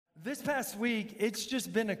This past week, it's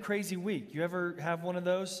just been a crazy week. You ever have one of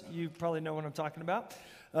those? You probably know what I'm talking about.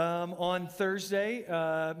 On Thursday,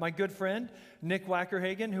 my good friend, Nick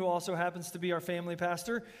Wackerhagen, who also happens to be our family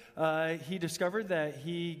pastor, he discovered that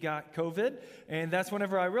he got COVID. And that's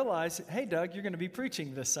whenever I realized, hey, Doug, you're going to be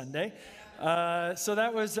preaching this Sunday. So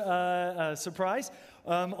that was a surprise.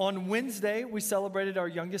 On Wednesday, we celebrated our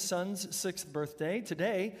youngest son's 6th birthday.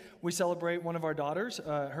 Today, we celebrate one of our daughters,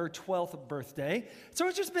 her 12th birthday. So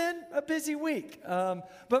it's just been a busy week.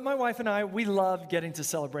 But my wife and I, we love getting to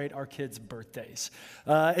celebrate our kids' birthdays.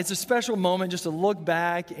 It's a special moment just to look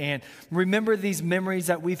back and remember these memories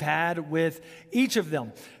that we've had with each of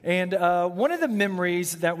them. And one of the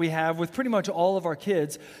memories that we have with pretty much all of our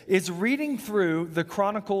kids is reading through the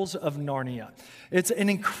Chronicles of Narnia. It's an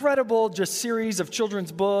incredible just series of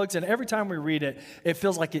children's books, and every time we read it, it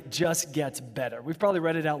feels like it just gets better. We've probably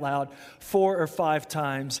read it out loud 4 or 5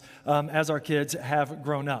 times as our kids have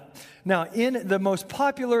grown up. Now, in the most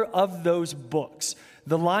popular of those books,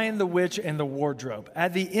 The Lion, the Witch, and the Wardrobe,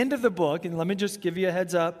 at the end of the book, and let me just give you a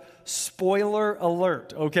heads up, spoiler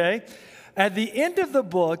alert, okay? At the end of the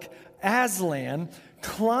book, Aslan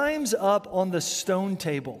climbs up on the stone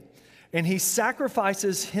table, and he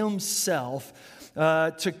sacrifices himself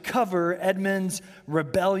to cover Edmund's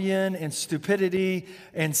rebellion and stupidity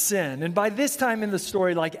and sin. And by this time in the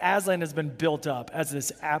story, like, Aslan has been built up as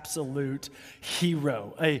this absolute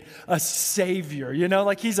hero, a savior, you know,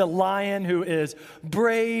 like he's a lion who is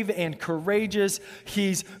brave and courageous.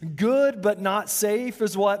 He's good but not safe,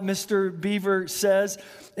 is what Mr. Beaver says.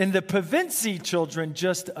 And the Pevensie children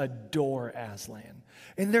just adore Aslan.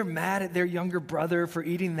 And they're mad at their younger brother for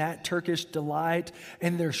eating that Turkish delight,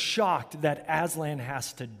 and they're shocked that Aslan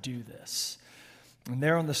has to do this. And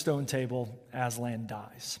there on the stone table, Aslan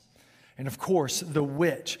dies. And of course, the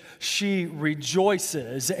witch, she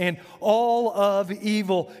rejoices, and all of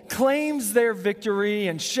evil claims their victory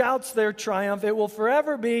and shouts their triumph. It will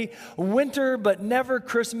forever be winter, but never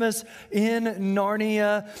Christmas in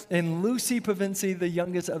Narnia. And Lucy Pevensie, the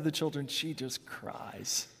youngest of the children, she just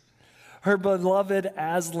cries. Her beloved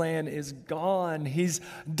Aslan is gone. He's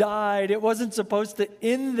died. It wasn't supposed to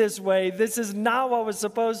end this way. This is not what was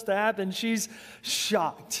supposed to happen. She's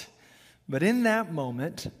shocked. But in that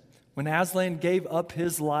moment, when Aslan gave up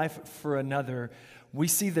his life for another, we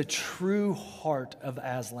see the true heart of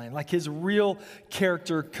Aslan, like his real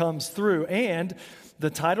character comes through. And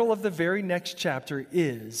the title of the very next chapter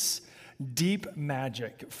is Deep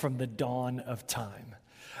Magic from the Dawn of Time.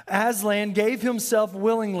 Aslan gave himself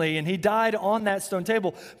willingly, and he died on that stone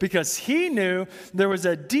table because he knew there was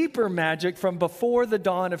a deeper magic from before the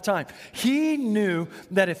dawn of time. He knew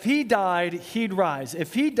that if he died, he'd rise.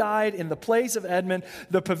 If he died in the place of Edmund,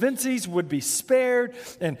 the Pevensies would be spared,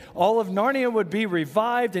 and all of Narnia would be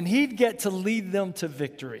revived, and he'd get to lead them to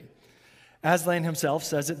victory. Aslan himself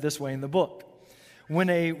says it this way in the book. When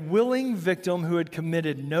a willing victim who had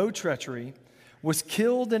committed no treachery was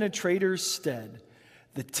killed in a traitor's stead,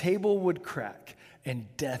 the table would crack and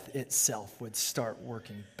death itself would start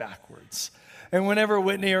working backwards. And whenever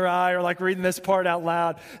Whitney or I are like reading this part out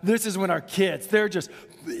loud, this is when our kids, they're just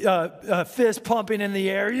fist pumping in the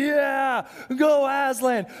air. Yeah, go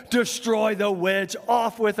Aslan, destroy the witch,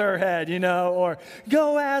 off with her head, you know, or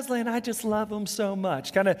go Aslan, I just love him so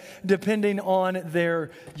much, kind of depending on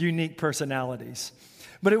their unique personalities.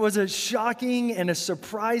 But it was a shocking and a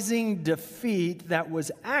surprising defeat that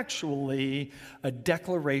was actually a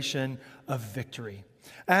declaration of victory.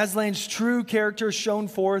 Aslan's true character shone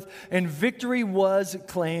forth, and victory was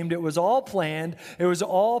claimed. It was all planned, it was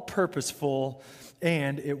all purposeful,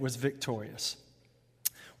 and it was victorious.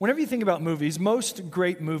 Whenever you think about movies, most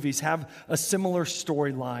great movies have a similar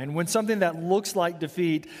storyline when something that looks like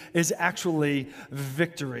defeat is actually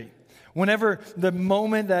victory. Whenever the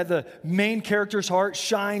moment that the main character's heart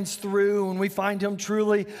shines through and we find him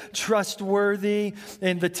truly trustworthy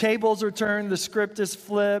and the tables are turned, the script is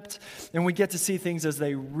flipped, and we get to see things as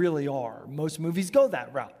they really are. Most movies go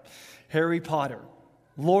that route. Harry Potter,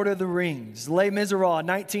 Lord of the Rings, Les Miserables,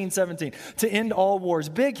 1917, To End All Wars,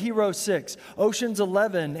 Big Hero 6, Ocean's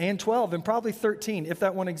 11 and 12, and probably 13, if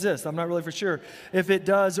that one exists. I'm not really for sure if it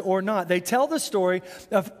does or not. They tell the story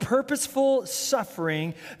of purposeful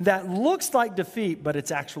suffering that looks like defeat, but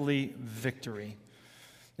it's actually victory.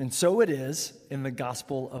 And so it is in the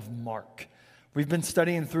Gospel of Mark. We've been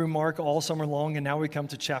studying through Mark all summer long, and now we come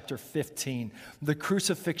to chapter 15, the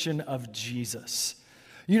crucifixion of Jesus.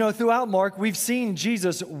 You know, throughout Mark, we've seen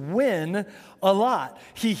Jesus win a lot.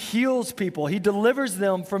 He heals people. He delivers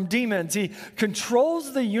them from demons. He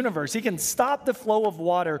controls the universe. He can stop the flow of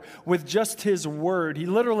water with just his word. He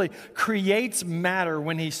literally creates matter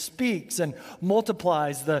when he speaks and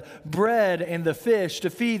multiplies the bread and the fish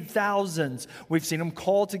to feed thousands. We've seen him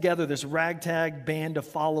call together this ragtag band of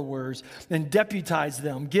followers and deputize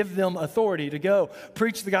them, give them authority to go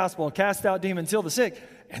preach the gospel, cast out demons, heal the sick.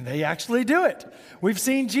 And they actually do it. We've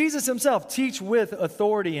seen Jesus himself teach with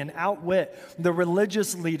authority and outwit the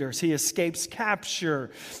religious leaders. He escapes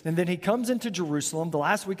capture. And then he comes into Jerusalem the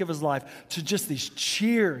last week of his life to just these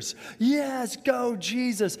cheers. Yes, go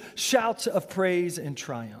Jesus. Shouts of praise and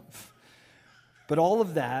triumph. But all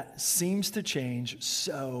of that seems to change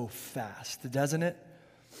so fast, doesn't it?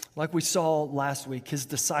 Like we saw last week, his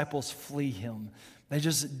disciples flee him. They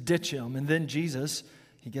just ditch him. And then Jesus,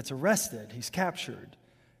 he gets arrested. He's captured.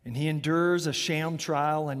 And he endures a sham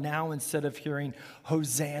trial, and now instead of hearing,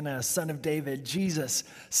 Hosanna, Son of David, Jesus,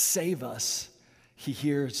 save us, he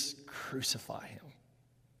hears, crucify him.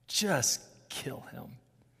 Just kill him.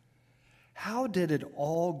 How did it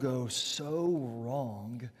all go so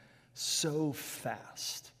wrong so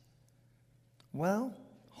fast? Well,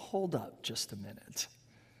 hold up just a minute.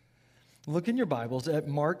 Look in your Bibles at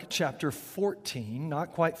Mark chapter 14,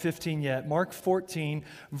 not quite 15 yet, Mark 14,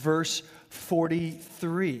 verse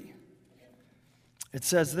 43. It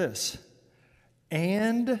says this,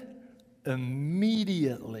 and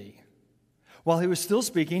immediately, while he was still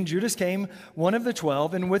speaking, Judas came, one of the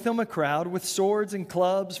 12, and with him a crowd with swords and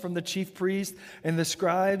clubs from the chief priests and the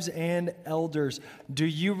scribes and elders. Do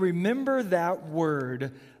you remember that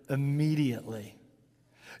word, immediately?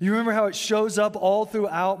 You remember how it shows up all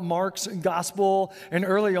throughout Mark's gospel, and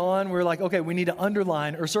early on we're like, okay, we need to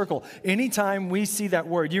underline or circle anytime we see that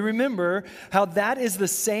word. You remember how that is the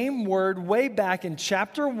same word way back in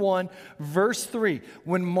chapter 1, verse 3,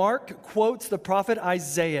 when Mark quotes the prophet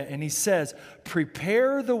Isaiah and he says,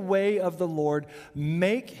 prepare the way of the Lord,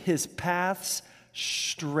 make his paths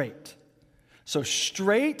straight. So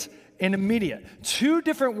straight and immediate. Two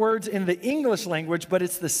different words in the English language, but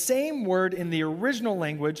it's the same word in the original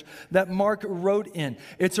language that Mark wrote in.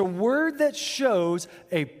 It's a word that shows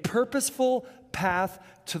a purposeful path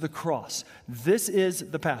to the cross. This is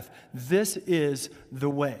the path. This is the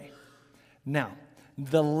way. Now,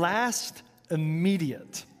 the last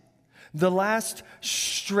immediate, the last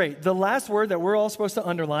straight, the last word that we're all supposed to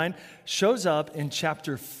underline shows up in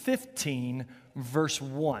chapter 15, verse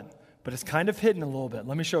 1. But it's kind of hidden a little bit.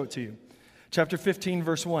 Let me show it to you. Chapter 15,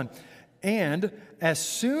 verse 1. And as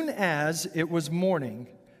soon as it was morning,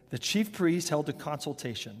 the chief priests held a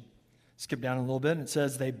consultation. Skip down a little bit, and it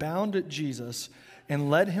says, they bound Jesus and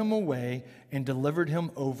led him away and delivered him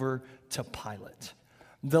over to Pilate.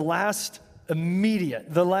 The last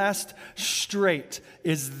immediate, the last straight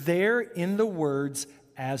is there in the words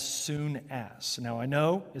as soon as. Now, I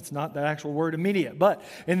know it's not the actual word immediate, but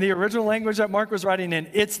in the original language that Mark was writing in,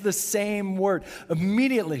 it's the same word.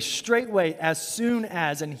 Immediately, straightway, as soon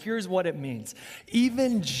as. And here's what it means.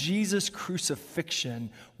 Even Jesus'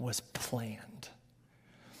 crucifixion was planned.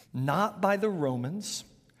 Not by the Romans,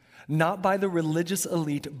 not by the religious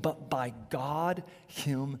elite, but by God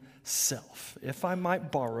himself. If I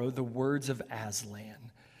might borrow the words of Aslan,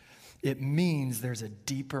 it means there's a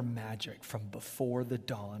deeper magic from before the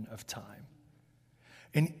dawn of time.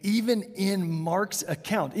 And even in Mark's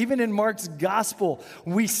account, even in Mark's gospel,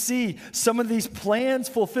 we see some of these plans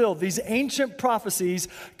fulfilled, these ancient prophecies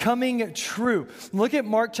coming true. Look at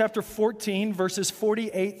Mark chapter 14, verses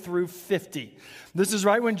 48 through 50. This is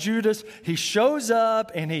right when Judas, he shows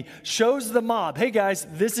up and he shows the mob, hey guys,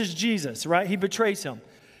 this is Jesus, right? He betrays him.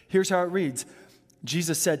 Here's how it reads.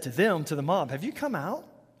 Jesus said to them, to the mob, have you come out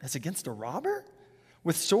as against a robber,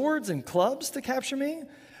 with swords and clubs to capture me?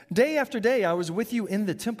 Day after day I was with you in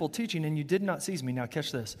the temple teaching, and you did not seize me. Now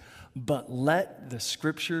catch this. But let the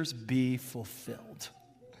scriptures be fulfilled.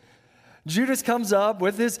 Judas comes up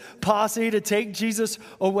with his posse to take Jesus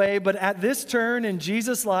away, but at this turn in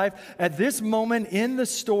Jesus' life, at this moment in the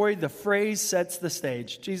story, the phrase sets the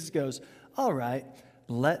stage. Jesus goes, all right,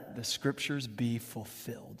 let the scriptures be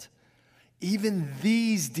fulfilled. Even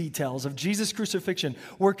these details of Jesus' crucifixion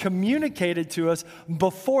were communicated to us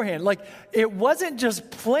beforehand. Like, it wasn't just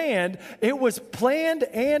planned, it was planned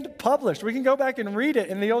and published. We can go back and read it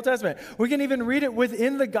in the Old Testament. We can even read it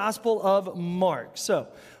within the Gospel of Mark. So,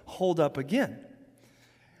 hold up again.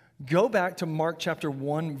 Go back to Mark chapter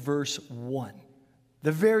 1, verse 1.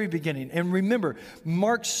 The very beginning. And remember,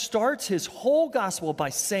 Mark starts his whole gospel by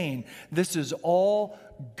saying, this is all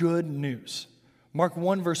good news. Mark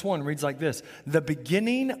 1, verse 1 reads like this: the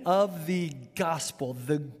beginning of the gospel,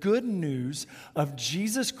 the good news of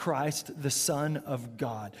Jesus Christ, the Son of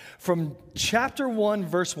God. From chapter 1,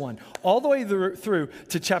 verse 1, all the way through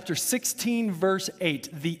to chapter 16, verse 8,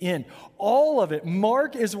 the end. All of it,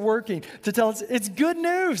 Mark is working to tell us it's good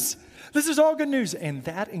news. This is all good news, and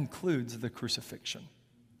that includes the crucifixion.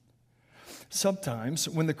 Sometimes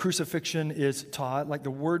when the crucifixion is taught, like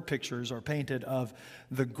the word pictures are painted of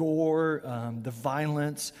the gore, the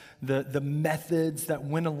violence, the methods that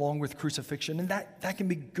went along with crucifixion, and that can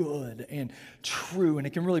be good and true, and it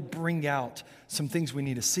can really bring out some things we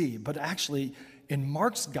need to see. But actually, in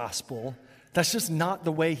Mark's gospel, that's just not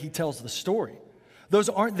the way he tells the story. Those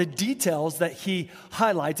aren't the details that he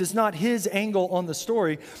highlights. It's not his angle on the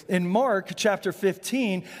story. In Mark chapter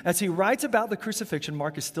 15, as he writes about the crucifixion,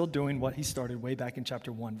 Mark is still doing what he started way back in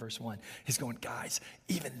chapter 1, verse 1. He's going, guys,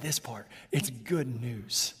 even this part, it's good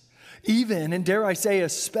news. Even, and dare I say,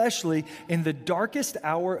 especially in the darkest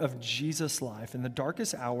hour of Jesus' life, in the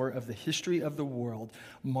darkest hour of the history of the world,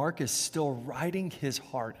 Mark is still writing his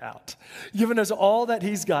heart out, giving us all that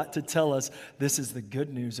he's got to tell us this is the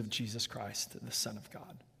good news of Jesus Christ, the Son of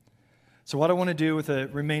God. So what I want to do with the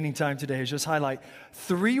remaining time today is just highlight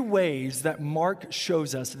 3 ways that Mark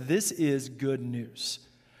shows us this is good news.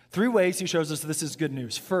 3 ways he shows us this is good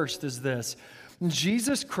news. First is this: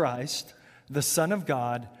 Jesus Christ, the Son of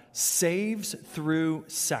God, saves through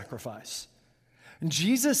sacrifice.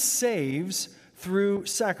 Jesus saves through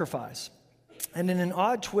sacrifice. And in an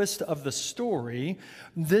odd twist of the story,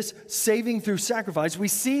 this saving through sacrifice, we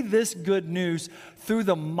see this good news through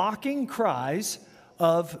the mocking cries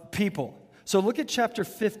of people. So look at chapter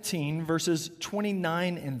 15, verses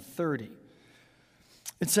 29 and 30.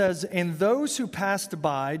 It says, "And those who passed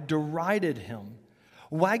by derided him,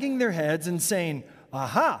 wagging their heads and saying,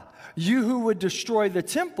 'Aha, you who would destroy the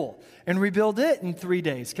temple and rebuild it in 3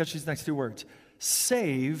 days.'" Catch these next 2 words.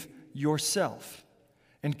 "Save yourself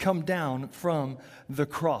and come down from the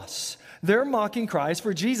cross." Their mocking cries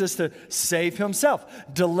for Jesus to save himself,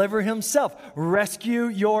 deliver himself, rescue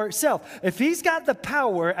yourself. If he's got the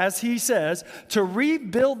power, as he says, to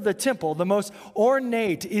rebuild the temple, the most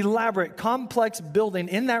ornate, elaborate, complex building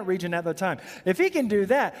in that region at the time, if he can do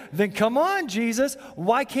that, then come on, Jesus,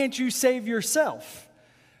 why can't you save yourself?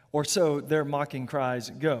 Or so their mocking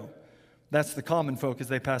cries go. That's the common folk as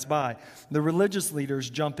they pass by. The religious leaders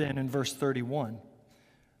jump in verse 31.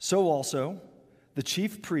 "So also the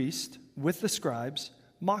chief priest with the scribes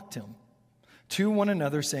mocked him to one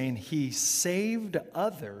another, saying, 'He saved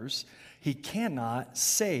others, he cannot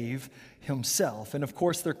save himself.'" And of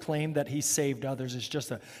course, their claim that he saved others is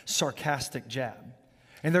just a sarcastic jab.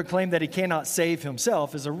 And their claim that he cannot save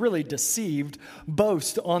himself is a really deceived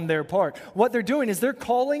boast on their part. What they're doing is they're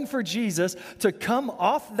calling for Jesus to come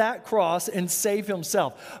off that cross and save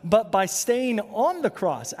himself. But by staying on the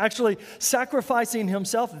cross, actually sacrificing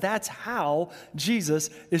himself, that's how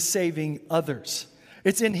Jesus is saving others.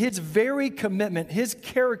 It's in his very commitment, his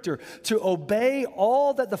character, to obey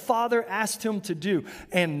all that the Father asked him to do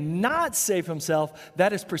and not save himself.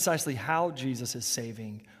 That is precisely how Jesus is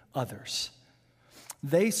saving others.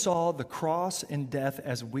 They saw the cross and death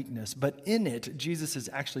as weakness, but in it, Jesus is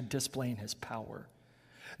actually displaying his power.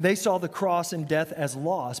 They saw the cross and death as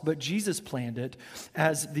loss, but Jesus planned it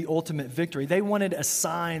as the ultimate victory. They wanted a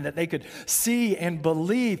sign that they could see and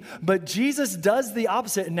believe, but Jesus does the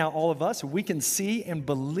opposite. And now all of us, we can see and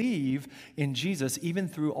believe in Jesus even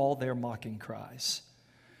through all their mocking cries.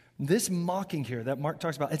 This mocking here that Mark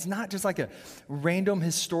talks about, it's not just like a random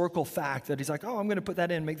historical fact that he's like, oh, I'm going to put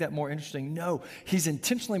that in, make that more interesting. No, he's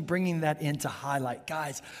intentionally bringing that in to highlight,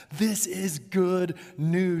 guys, this is good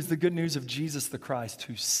news, the good news of Jesus the Christ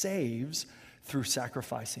who saves through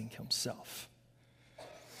sacrificing himself.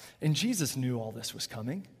 And Jesus knew all this was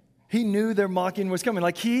coming. He knew their mocking was coming.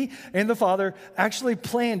 Like he and the Father actually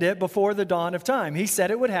planned it before the dawn of time. He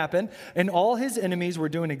said it would happen, and all his enemies were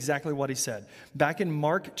doing exactly what he said. Back in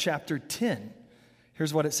Mark chapter 10,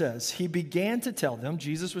 here's what it says. He began to tell them,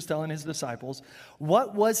 Jesus was telling his disciples,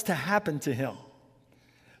 what was to happen to him,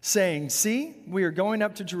 saying, "See, we are going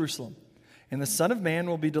up to Jerusalem, and the Son of Man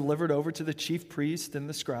will be delivered over to the chief priests and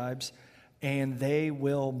the scribes, and they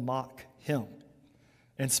will mock him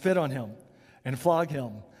and spit on him and flog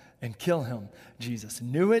him and kill him." Jesus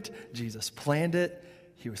knew it. Jesus planned it.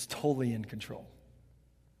 He was totally in control.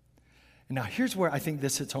 And now here's where I think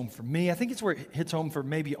this hits home for me. I think it's where it hits home for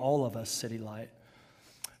maybe all of us, City Light.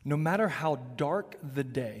 No matter how dark the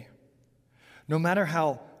day, no matter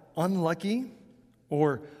how unlucky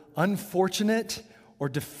or unfortunate or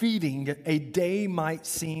defeating a day might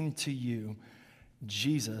seem to you,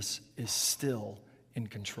 Jesus is still in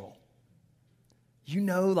control. You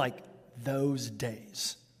know, like those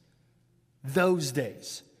days,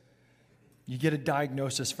 you get a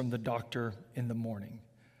diagnosis from the doctor in the morning.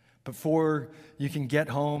 Before you can get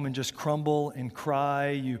home and just crumble and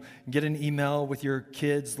cry, you get an email with your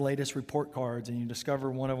kids' latest report cards and you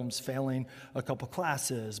discover one of them's failing a couple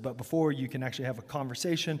classes. But before you can actually have a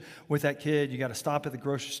conversation with that kid, you got to stop at the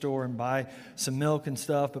grocery store and buy some milk and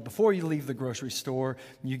stuff. But before you leave the grocery store,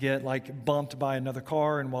 you get like bumped by another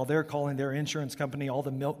car. And while they're calling their insurance company, all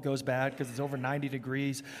the milk goes bad because it's over 90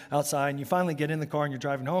 degrees outside. And you finally get in the car and you're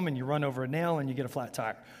driving home and you run over a nail and you get a flat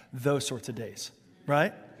tire. Those sorts of days,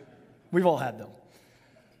 right? We've all had them.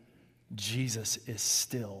 Jesus is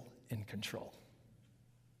still in control.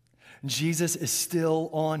 Jesus is still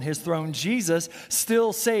on his throne. Jesus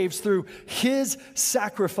still saves through his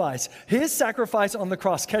sacrifice. His sacrifice on the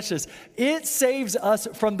cross, catch this, it saves us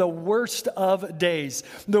from the worst of days,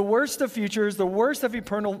 the worst of futures, the worst of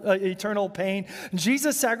eternal pain.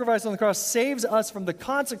 Jesus' sacrifice on the cross saves us from the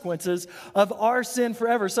consequences of our sin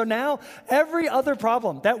forever. So now every other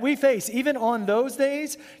problem that we face, even on those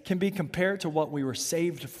days, can be compared to what we were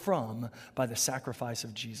saved from by the sacrifice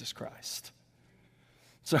of Jesus Christ.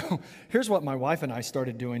 So here's what my wife and I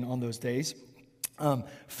started doing on those days.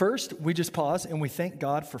 First, we just pause and we thank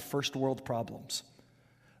God for first world problems.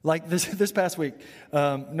 Like this past week,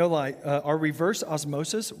 no lie, our reverse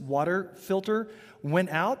osmosis water filter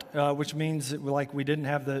went out, which means like we didn't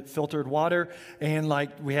have the filtered water, and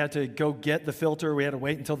like we had to go get the filter. We had to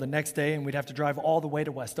wait until the next day, and we'd have to drive all the way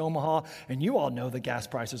to West Omaha, and you all know the gas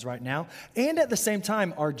prices right now. And at the same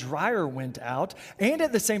time, our dryer went out, and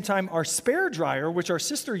at the same time, our spare dryer, which our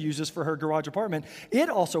sister uses for her garage apartment, it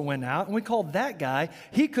also went out, and we called that guy.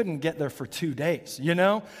 He couldn't get there for 2 days, you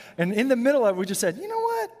know? And in the middle of it, we just said, you know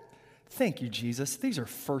what? Thank you, Jesus. These are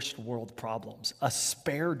first world problems. A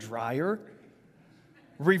spare dryer,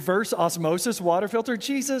 reverse osmosis water filter.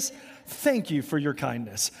 Jesus, thank you for your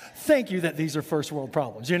kindness. Thank you that these are first world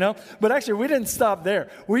problems, you know? But actually, we didn't stop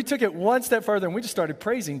there. We took it one step further and we just started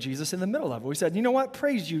praising Jesus in the middle of it. We said, you know what?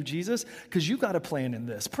 Praise you, Jesus, because you got a plan in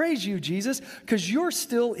this. Praise you, Jesus, because you're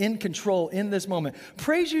still in control in this moment.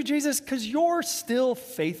 Praise you, Jesus, because you're still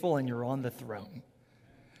faithful and you're on the throne.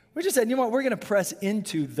 We just said, you know what? We're going to press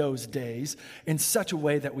into those days in such a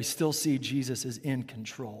way that we still see Jesus is in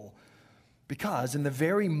control. Because in the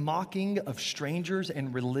very mocking of strangers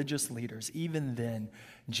and religious leaders, even then,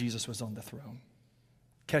 Jesus was on the throne.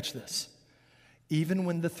 Catch this. Even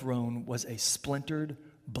when the throne was a splintered,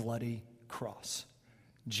 bloody cross,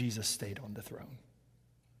 Jesus stayed on the throne.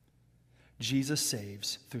 Jesus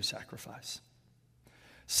saves through sacrifice.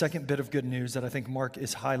 Second bit of good news that I think Mark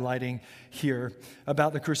is highlighting here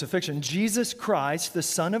about the crucifixion. Jesus Christ, the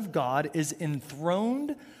Son of God, is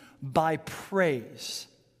enthroned by praise.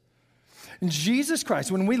 Jesus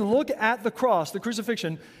Christ, when we look at the cross, the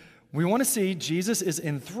crucifixion, we want to see Jesus is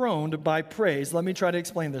enthroned by praise. Let me try to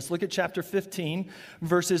explain this. Look at chapter 15,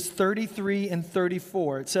 verses 33 and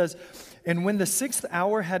 34. It says, "And when the 6th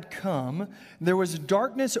hour had come, there was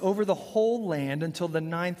darkness over the whole land until the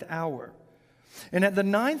 9th hour. And at the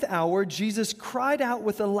 9th hour, Jesus cried out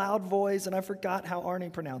with a loud voice," and I forgot how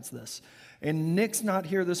Arnie pronounced this. And Nick's not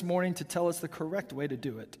here this morning to tell us the correct way to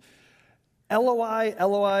do it. Eloi,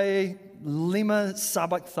 Eloi, lema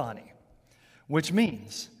sabachthani, which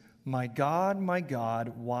means, my God,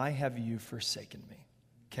 why have you forsaken me?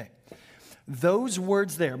 Okay. Those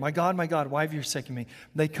words there, my God, why have you forsaken me?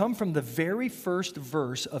 They come from the very first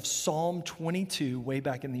verse of Psalm 22 way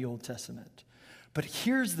back in the Old Testament. But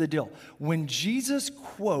here's the deal. When Jesus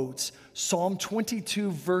quotes Psalm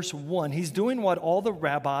 22, verse 1, he's doing what all the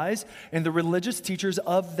rabbis and the religious teachers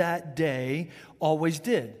of that day always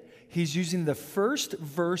did. He's using the first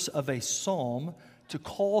verse of a psalm to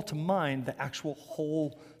call to mind the actual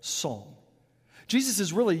whole psalm. Jesus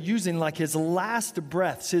is really using like his last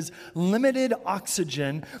breaths, his limited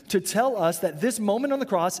oxygen to tell us that this moment on the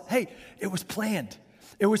cross, hey, it was planned,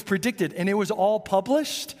 it was predicted, and it was all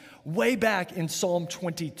published way back in Psalm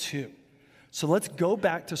 22. So let's go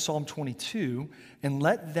back to Psalm 22 and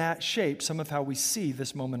let that shape some of how we see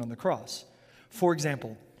this moment on the cross. For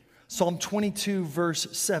example, Psalm 22, verse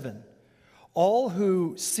 7. "All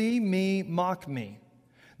who see me mock me.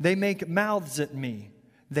 They make mouths at me.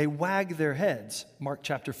 They wag their heads." Mark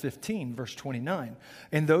chapter 15, verse 29.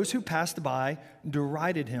 "And those who passed by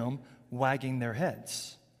derided him, wagging their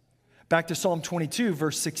heads." Back to Psalm 22,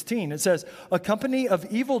 verse 16. It says, "A company of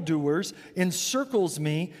evildoers encircles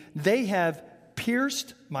me. They have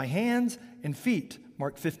pierced my hands and feet."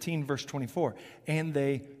 Mark 15, verse 24. "And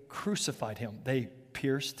they crucified him." They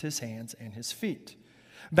pierced his hands and his feet.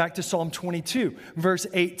 Back to Psalm 22, verse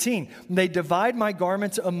 18. They divide my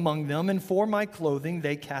garments among them, and for my clothing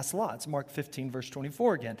they cast lots. Mark 15, verse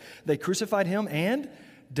 24 again. They crucified him and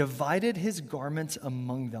divided his garments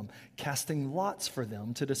among them, casting lots for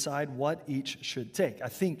them to decide what each should take. I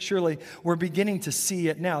think surely we're beginning to see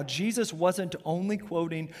it now. Jesus wasn't only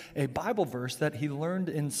quoting a Bible verse that he learned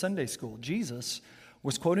in Sunday school. Jesus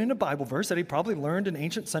was quoting a Bible verse that he probably learned in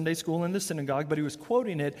ancient Sunday school in the synagogue, but he was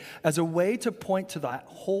quoting it as a way to point to that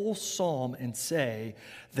whole psalm and say,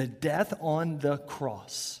 the death on the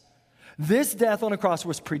cross. This death on a cross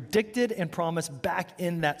was predicted and promised back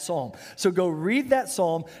in that psalm. So go read that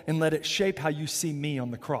psalm and let it shape how you see me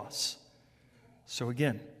on the cross. So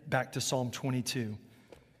again, back to Psalm 22,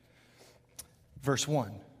 verse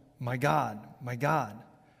 1. My God,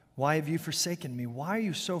 why have you forsaken me? Why are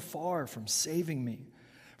you so far from saving me?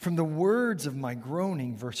 From the words of my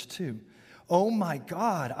groaning, verse 2. Oh my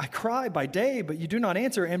God, I cry by day, but you do not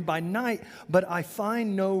answer, and by night, but I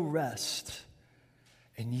find no rest.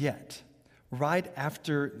 And yet, right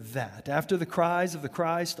after that, after the cries of the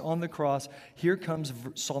Christ on the cross, here comes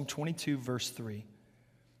Psalm 22, verse 3.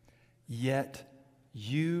 Yet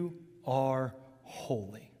you are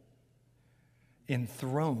holy,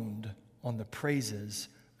 enthroned on the praises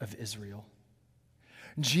of Israel.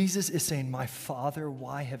 Jesus is saying, my Father,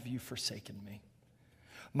 why have you forsaken me?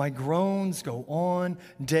 My groans go on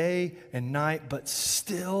day and night, but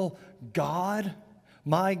still God,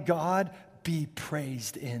 my God, be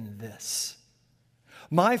praised in this.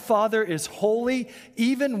 My Father is holy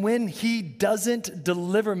even when he doesn't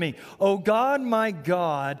deliver me. Oh God, my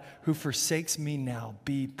God, who forsakes me now,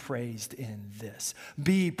 be praised in this.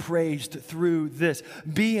 Be praised through this.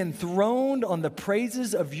 Be enthroned on the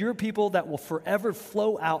praises of your people that will forever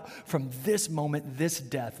flow out from this moment, this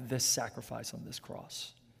death, this sacrifice on this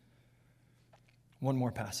cross. One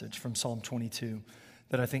more passage from Psalm 22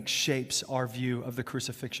 that I think shapes our view of the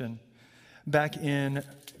crucifixion. Back in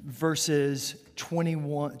verses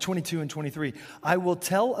 22 and 23, I will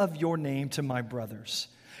tell of your name to my brothers.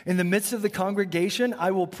 In the midst of the congregation, I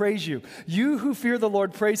will praise you. You who fear the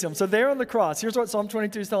Lord, praise him. So there on the cross, here's what Psalm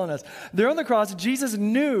 22 is telling us. There on the cross, Jesus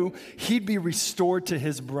knew he'd be restored to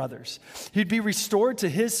his brothers. He'd be restored to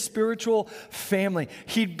his spiritual family.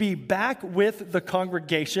 He'd be back with the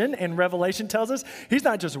congregation. And Revelation tells us he's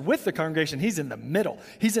not just with the congregation, he's in the middle.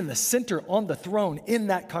 He's in the center on the throne in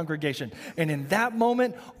that congregation. And in that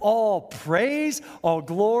moment, all praise, all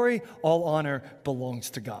glory, all honor belongs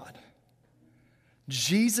to God.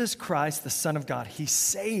 Jesus Christ, the Son of God, he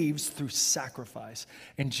saves through sacrifice.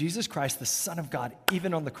 And Jesus Christ, the Son of God,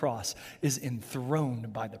 even on the cross, is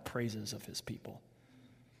enthroned by the praises of his people.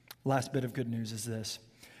 Last bit of good news is this.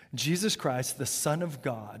 Jesus Christ, the Son of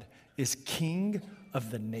God, is King of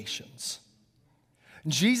the nations.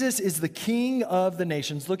 Jesus is the King of the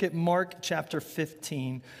nations. Look at Mark chapter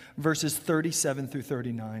 15, verses 37 through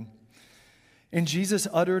 39. And Jesus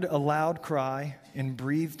uttered a loud cry and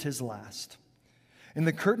breathed his last. And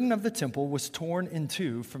the curtain of the temple was torn in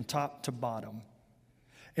two from top to bottom.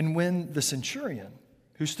 And when the centurion,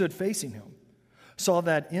 who stood facing him, saw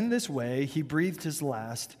that in this way he breathed his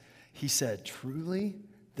last, he said, truly,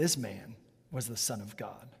 this man was the Son of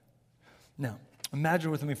God. Now, imagine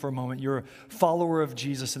with me for a moment, you're a follower of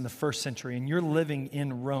Jesus in the first century, and you're living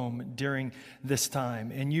in Rome during this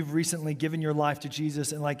time, and you've recently given your life to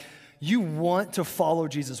Jesus, and you want to follow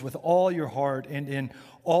Jesus with all your heart and in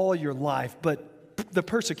all your life, but the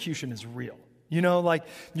persecution is real. You know,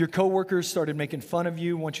 your coworkers started making fun of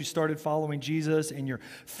you once you started following Jesus, and your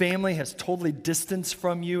family has totally distanced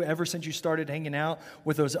from you ever since you started hanging out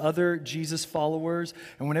with those other Jesus followers.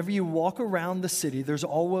 And whenever you walk around the city, there's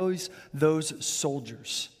always those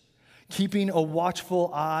soldiers keeping a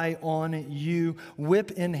watchful eye on you,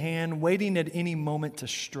 whip in hand, waiting at any moment to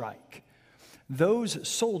strike. Those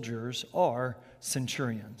soldiers are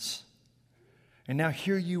centurions. And now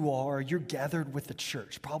here you are, you're gathered with the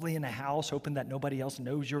church, probably in a house, hoping that nobody else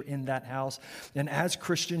knows you're in that house. And as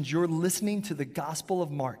Christians, you're listening to the Gospel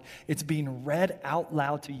of Mark. It's being read out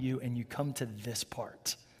loud to you, and you come to this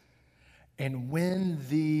part. And when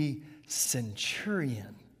the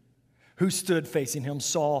centurion who stood facing him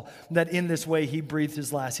saw that in this way he breathed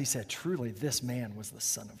his last, he said, truly, this man was the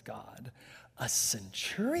Son of God. A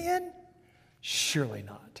centurion? Surely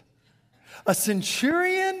not. A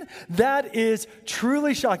centurion? That is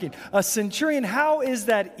truly shocking. A centurion, how is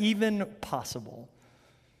that even possible?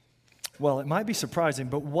 Well, it might be surprising,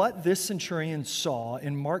 but what this centurion saw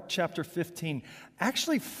in Mark chapter 15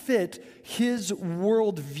 actually fit his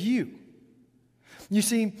worldview. You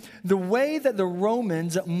see, the way that the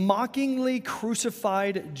Romans mockingly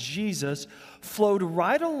crucified Jesus flowed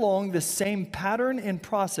right along the same pattern and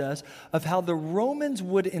process of how the Romans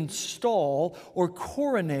would install or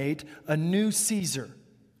coronate a new Caesar.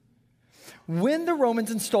 When the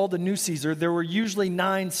Romans installed a new Caesar, there were usually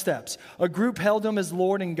 9 steps. A group held him as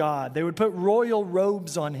Lord and God. They would put royal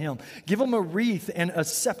robes on him, give him a wreath and a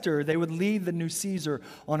scepter. They would lead the new Caesar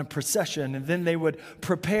on a procession, and then they would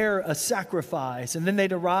prepare a sacrifice. And then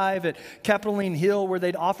they'd arrive at Capitoline Hill where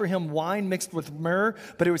they'd offer him wine mixed with myrrh,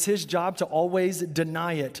 but it was his job to always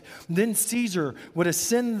deny it. Then Caesar would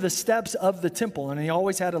ascend the steps of the temple, and he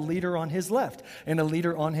always had a leader on his left and a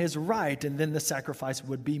leader on his right, and then the sacrifice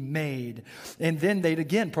would be made. And then they'd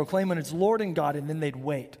again proclaim him as Lord and God, and then they'd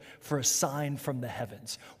wait for a sign from the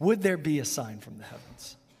heavens. Would there be a sign from the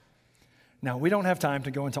heavens? Now, we don't have time to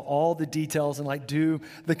go into all the details and do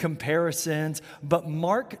the comparisons, but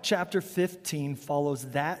Mark chapter 15 follows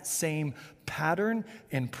that same pattern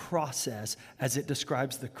and process as it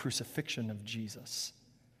describes the crucifixion of Jesus.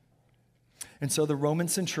 And so the Roman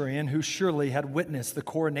centurion, who surely had witnessed the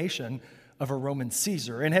coronation of a Roman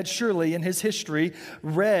Caesar and had surely in his history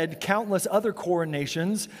read countless other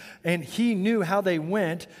coronations, and he knew how they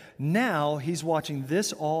went. Now he's watching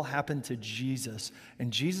this all happen to Jesus,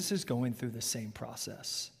 and Jesus is going through the same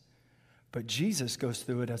process. But Jesus goes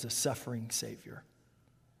through it as a suffering Savior,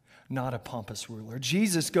 not a pompous ruler.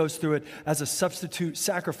 Jesus goes through it as a substitute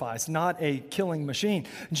sacrifice, not a killing machine.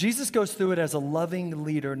 Jesus goes through it as a loving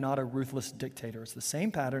leader, not a ruthless dictator. It's the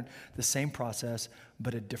same pattern, the same process,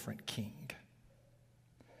 but a different king.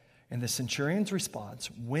 And the centurion's response,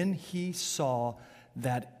 when he saw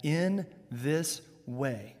that in this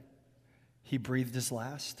way he breathed his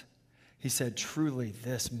last, he said, truly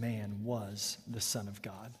this man was the Son of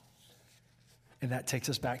God. And that takes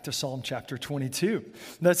us back to Psalm chapter 22.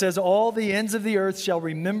 That says, all the ends of the earth shall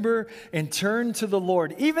remember and turn to the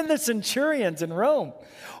Lord. Even the centurions in Rome,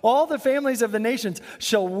 all the families of the nations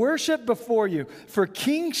shall worship before you. For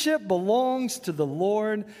kingship belongs to the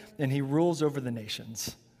Lord, and he rules over the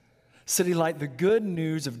nations. City Light, the good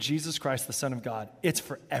news of Jesus Christ, the Son of God, it's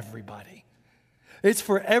for everybody. It's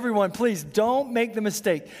for everyone. Please don't make the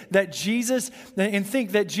mistake that Jesus, and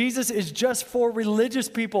think that Jesus is just for religious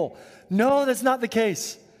people. No, that's not the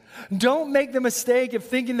case. Don't make the mistake of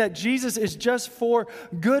thinking that Jesus is just for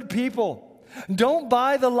good people. Don't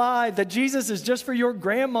buy the lie that Jesus is just for your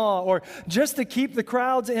grandma or just to keep the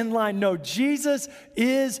crowds in line. No, Jesus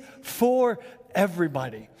is for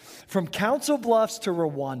everybody. From Council Bluffs to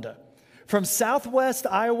Rwanda. From Southwest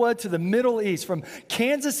Iowa to the Middle East, from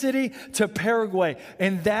Kansas City to Paraguay,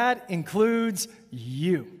 and that includes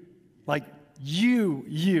you.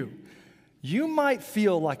 You. You might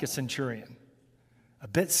feel like a centurion, a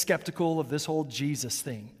bit skeptical of this whole Jesus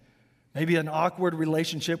thing, maybe an awkward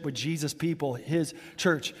relationship with Jesus' people, his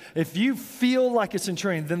church. If you feel like a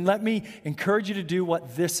centurion, then let me encourage you to do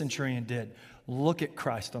what this centurion did. Look at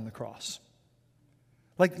Christ on the cross.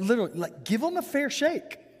 Literally, give him a fair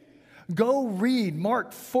shake. Go read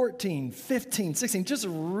Mark 14, 15, 16. Just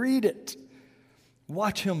read it.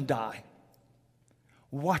 Watch him die.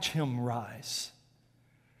 Watch him rise.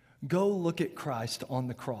 Go look at Christ on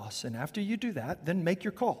the cross. And after you do that, then make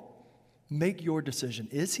your call. Make your decision.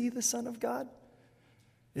 Is he the Son of God?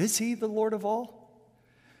 Is he the Lord of all?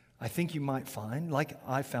 I think you might find, like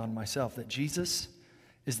I found myself, that Jesus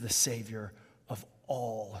is the Savior of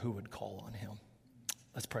all who would call on him.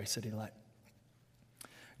 Let's pray, City Light.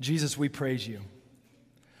 Jesus, we praise you.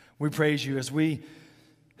 We praise you as we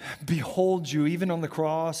behold you, even on the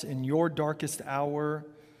cross, in your darkest hour,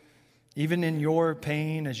 even in your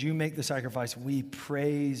pain, as you make the sacrifice, we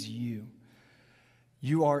praise you.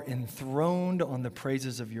 You are enthroned on the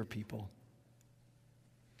praises of your people.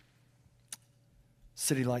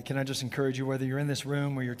 City Light, can I just encourage you, whether you're in this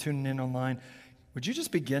room or you're tuning in online, would you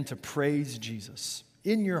just begin to praise Jesus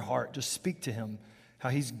in your heart? Just speak to him, how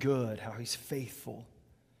he's good, how he's faithful,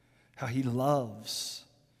 how he loves,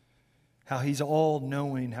 how he's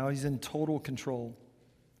all-knowing, how he's in total control.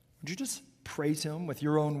 Would you just praise him with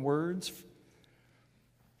your own words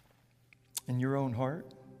in your own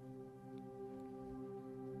heart?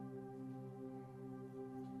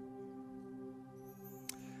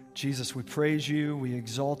 Jesus, we praise you, we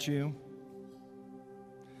exalt you.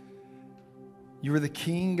 You are the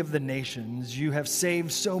King of the nations. You have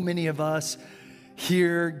saved so many of us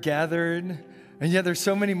here gathered. And yet there's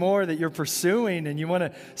so many more that you're pursuing, and you want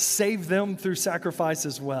to save them through sacrifice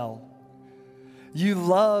as well. You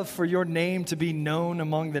love for your name to be known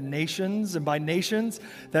among the nations, and by nations,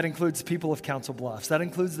 that includes people of Council Bluffs. That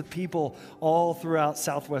includes the people all throughout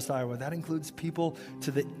Southwest Iowa. That includes people to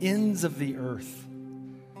the ends of the earth.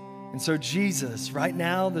 And so, Jesus, right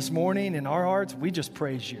now, this morning, in our hearts, we just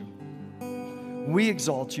praise you. We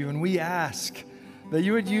exalt you, and we ask that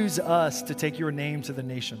you would use us to take your name to the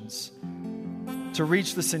nations, to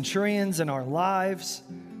reach the centurions in our lives,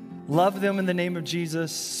 love them in the name of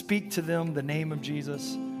Jesus, speak to them the name of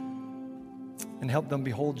Jesus, and help them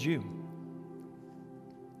behold you.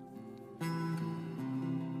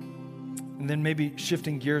 And then maybe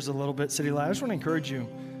shifting gears a little bit, City Light, I just want to encourage you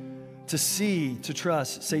to see, to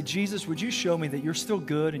trust. Say, Jesus, would you show me that you're still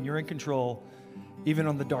good and you're in control even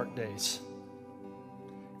on the dark days?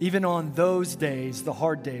 Even on those days, the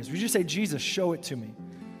hard days. Would you say, Jesus, show it to me?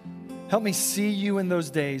 Help me see you in those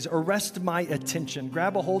days. Arrest my attention.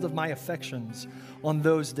 Grab a hold of my affections on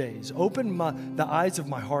those days. Open the eyes of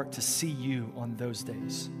my heart to see you on those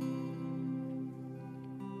days.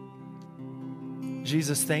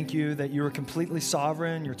 Jesus, thank you that you are completely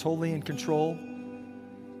sovereign. You're totally in control.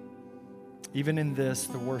 Even in this,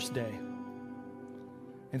 the worst day.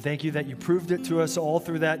 And thank you that you proved it to us all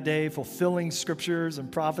through that day, fulfilling scriptures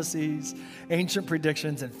and prophecies, ancient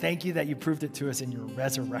predictions. And thank you that you proved it to us in your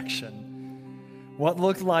resurrection. What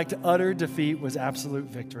looked like utter defeat was absolute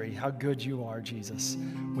victory. How good you are, Jesus.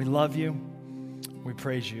 We love you. We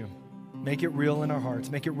praise you. Make it real in our hearts.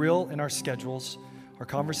 Make it real in our schedules, our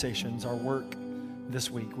conversations, our work this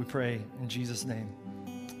week. We pray in Jesus' name.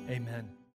 Amen.